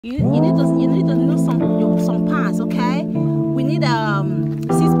You need to know some parts, okay? We need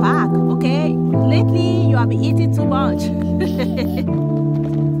 6-pack, okay? Lately you have been eating too much.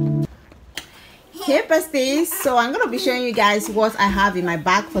 Hey besties, so I'm gonna be showing you guys what I have in my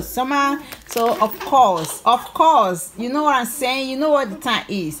bag for summer. So of course, you know what I'm saying, you know what the time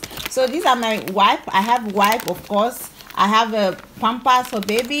is. So these are my wipe. I have wipe, of course. I have a pampers for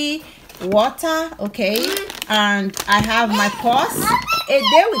baby, water, okay, and I have my purse. A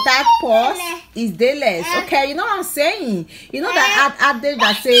day without purse is dayless, okay? You know what I'm saying? You know that adage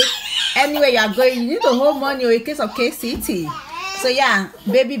that say anywhere you are going, you need to hold money or in case of KCT. So yeah,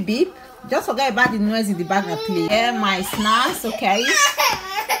 baby beep. Just forget about the noise in the background, please. Here, my snacks, okay?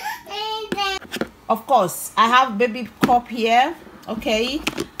 Of course, I have baby cup here, okay?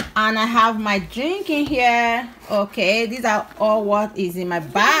 And I have my drink in here, okay? These are all what is in my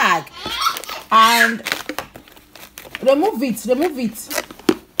bag. And remove it. So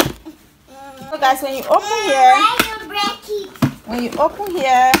guys, when you open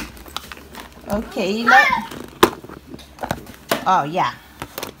here, okay, oh yeah.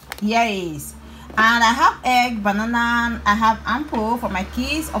 Here it is. And I have egg, banana, I have ample for my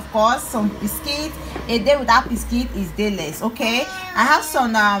kids, of course, some biscuit. A day without biscuit is dayless, okay? I have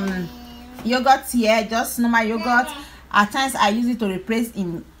some yogurt here, just normal yogurt. At times I use it to replace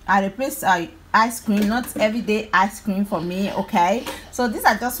ice cream, not everyday ice cream for me, okay? So these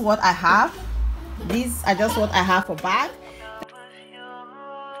are just what I have. These are just what I have for bag.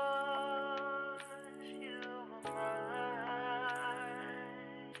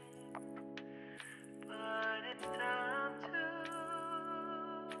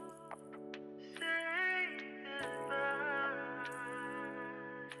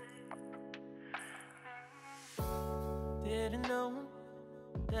 Didn't know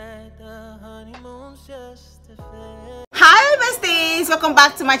that the honeymoon's just a phase. Hi besties, welcome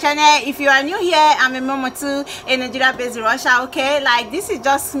back to my channel. If you are new here, I'm a mama too, a Nigeria based in Russia, okay? Like, this is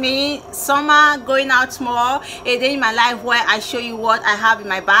just me, summer, going out more, a day in my life where I show you what I have in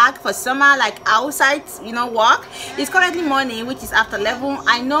my bag for summer, like outside, you know, work. It's currently morning, which is after 11.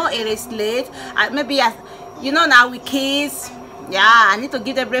 I know it is late. Maybe you know, now with kids, yeah, I need to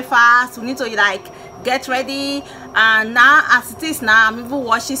give them breakfast. We need to like get ready, and now as it is now, I'm even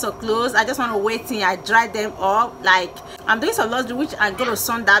washing some clothes. I just want to wait till I dry them up. Like, I'm doing some laundry which I'm gonna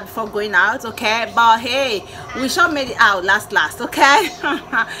sun that before going out, okay? But hey, we sure made it out last, okay?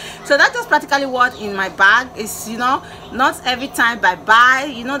 So that's just practically what in my bag is, you know. Not every time I buy,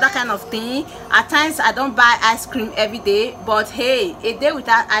 you know, that kind of thing. At times I don't buy ice cream every day, but hey, a day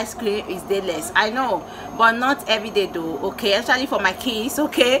without ice cream is dayless, I know, but not every day though, okay? Especially for my kids,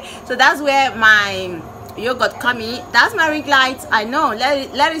 okay? So that's where my yogurt coming. That's my ring light. I know,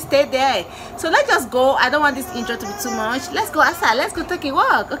 let it stay there. So let's just go. I don't want this intro to be too much. Let's go outside, let's go take a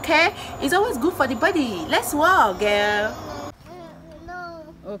walk, okay? It's always good for the body. Let's walk, girl.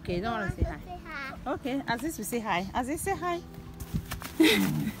 No. Okay, don't want to say hi. Okay, Aziz will say hi. Aziz, say hi.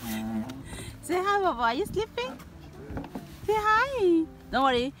 Say hi, Baba. Are you sleeping? Say hi. Don't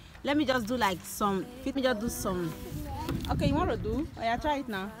worry, let me just do like some, let me just do some. Okay, you want to do? Oh yeah, try it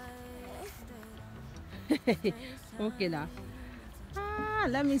now. Okay now.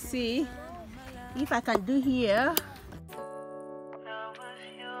 Let me see if I can do here.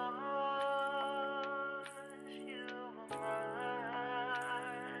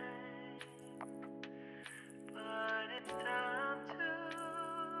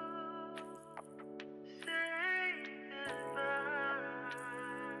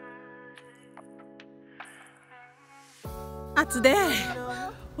 Today,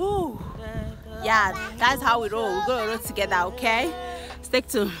 oh yeah, that's how we roll. We're gonna roll together, okay? Stick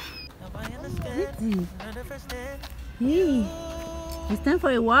to. Hey, it's time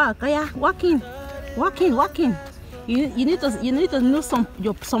for a walk. Oh yeah, walking. You need to know some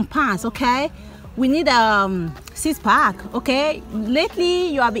pants, okay? We need 6-pack, okay? Lately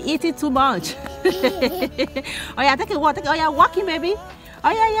you have been eating too much. Oh yeah, take a walk. Oh yeah, walking, baby. Oh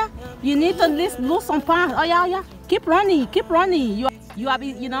yeah. You need to lose some pants. Oh yeah. Keep running. You have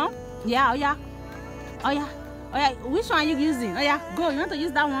been, you know. Yeah. Oh yeah. Which one are you using? Oh yeah, go. You want to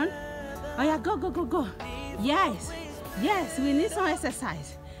use that one? Oh yeah, go. Yes. We need some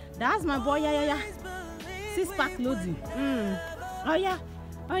exercise. That's my boy. Yeah. 6-pack loading. Oh yeah.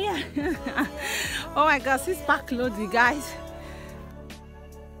 Oh my God, 6-pack loading, guys.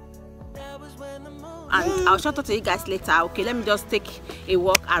 And I'll shout out to you guys later, okay? Let me just take a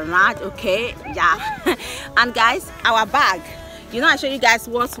walk around, okay? Yeah. And guys, our bag, you know, I show you guys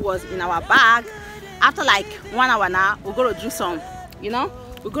what was in our bag. After like 1 hour now, we're gonna do some, you know,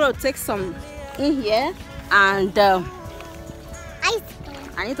 we're gonna take some in here and Ice cream.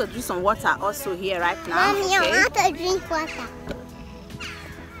 I need to drink some water also here right now. Mommy, Okay. I want to drink water.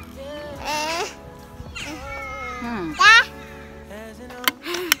 Dad?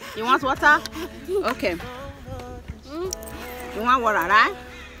 You want water? Okay. You want water, right?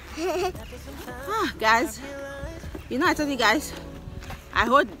 Guys, you know I told you guys, I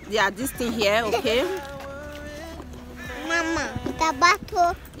hold this thing here, okay? Mama, the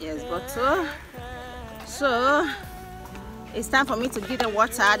bottle. Yes, bottle. So it's time for me to give them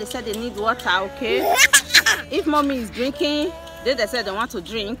water. They said they need water, okay? If mommy is drinking, they said they want to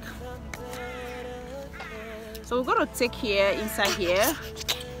drink. So we're gonna take here inside here,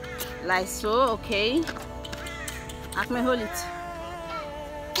 like so, okay? I can hold it.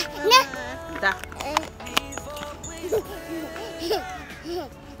 That.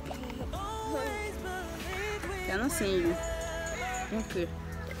 They're not seeing you. Okay.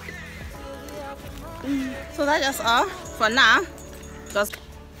 So that's just all for now. Just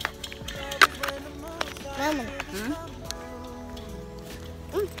Mama.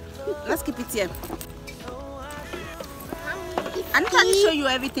 let's keep it here. I need to show you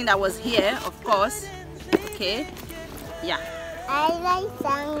everything that was here, of course. Okay. Yeah. I like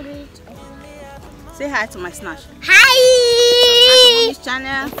sandwich. Say hi to my snatch. Hi! Mommy's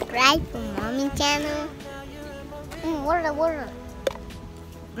channel. Subscribe to Mommy channel. Water.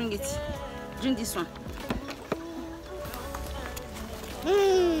 Bring it. Drink this one.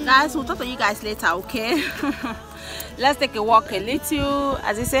 Guys, we'll talk to you guys later, okay? Let's take a walk a little.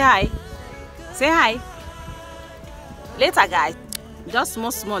 As you say hi. Say hi. Later, guys. Just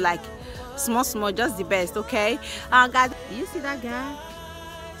small, like small, just the best, okay? Guys, you see that guy?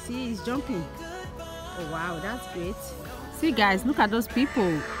 See, he's jumping. Oh wow, that's great. See, guys, look at those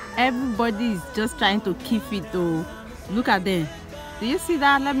people. Everybody is just trying to keep it though. Look at them. Do you see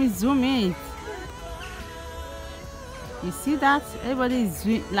that? Let me zoom in. You see that? Everybody is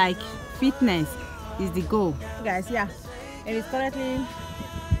like fitness is the goal. Guys, yeah. It is currently,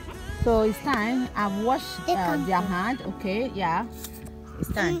 so it's time. I've washed their hand. Okay, yeah.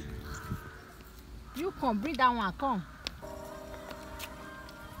 It's time. You come, bring that one, come.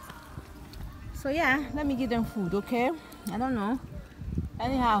 So yeah, let me give them food, okay? I don't know.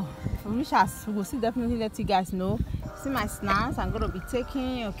 Anyhow, if we reach us, we will still definitely let you guys know. See my snacks I'm gonna be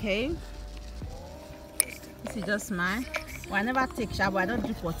taking, okay? This is just mine. Well, I never take shower, I don't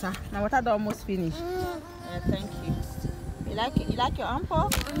drink water. My water don't almost finish. Yeah, thank you. You like it? You like your ample?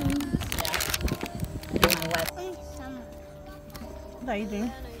 Yeah. My wife. What are you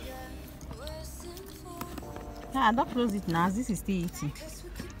doing? Yeah, don't close it now. This is still eating.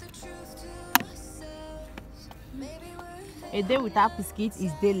 A day without biscuit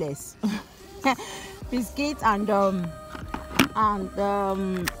is dayless. Biscuit and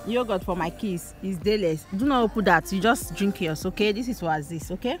yogurt for my kids is dayless. Do not open that. You just drink yours, okay? This is what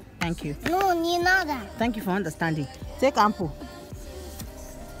this, okay? Thank you. No, you know that. Thank you for understanding. Take ample.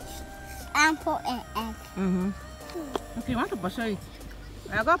 Apple and egg. Okay, you want to pursue it?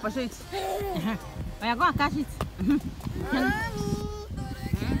 I go pursue it. I go and catch it. Mommy,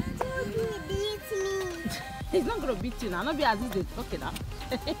 don't beat me. He's not gonna beat you now. Not be as easy. Okay now.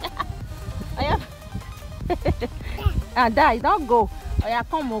 Dad, don't go. Oh yeah,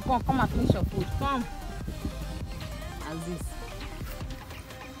 come and finish your food. Come. As this.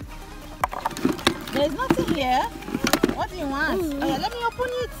 There's nothing here. What do you want? Oh yeah, let me open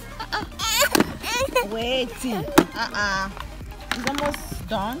it. Wait. It's almost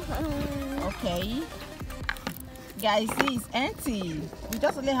done. Okay. Guys, see, it's empty. We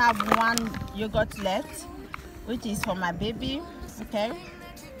just only have one yogurt left, which is for my baby. Okay.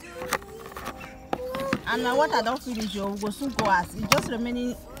 And my water don't finish. You go soon go as it's just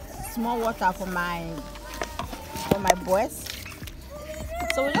remaining small water for my boys.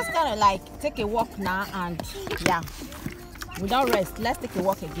 So we just gotta like take a walk now, and yeah, we don't rest. Let's take a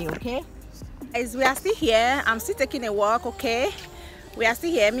walk again, okay? Guys, we are still here. I'm still taking a walk, okay? We are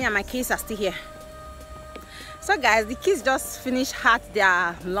still here. Me and my kids are still here. So guys, the kids just finished at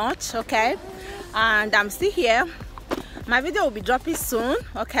their lunch, okay? And I'm still here. My video will be dropping soon,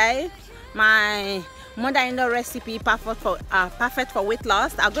 okay? My mother-in-law recipe, perfect for weight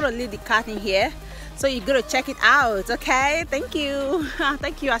loss. I'm gonna leave the card in here, so you're gonna check it out, okay? Thank you.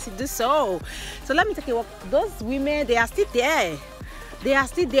 Thank you as you do so. So let me take a walk. Those women, they are still there. They are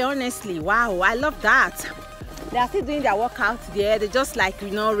still there, honestly. Wow, I love that. They are still doing their workout there. They just like, you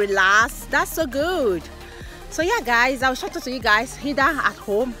know, relax. That's so good. So yeah, guys, I'll shout out to you guys either at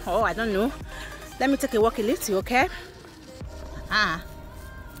home or I don't know. Let me take a walk a little, okay? I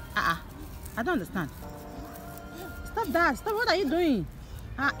don't understand. Stop that. Stop. What are you doing?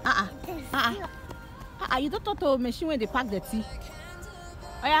 You don't talk to a machine when they pack the tea.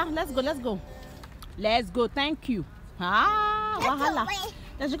 Oh yeah, let's go, let's go. Let's go, thank you. Ah, wahala.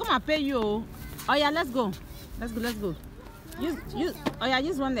 They should come and pay you. Oh yeah, let's go. Let's go, let's go. Use, oh yeah,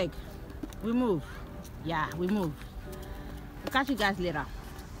 use one leg. We move. Yeah, we move. We'll catch you guys later.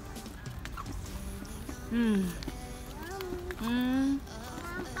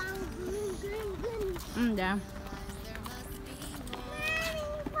 Yeah.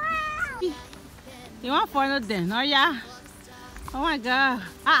 You want for nothing? Oh yeah. Oh my god.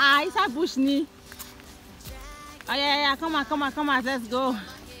 It's a bush knee. Oh yeah, come on, let's go.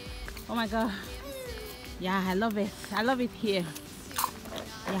 Oh my god. Yeah, I love it. I love it here.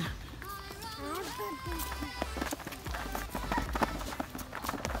 Yeah.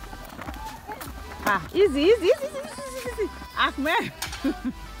 Easy. Ahmed.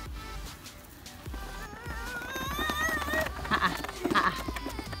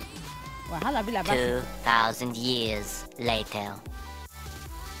 2,000 years later.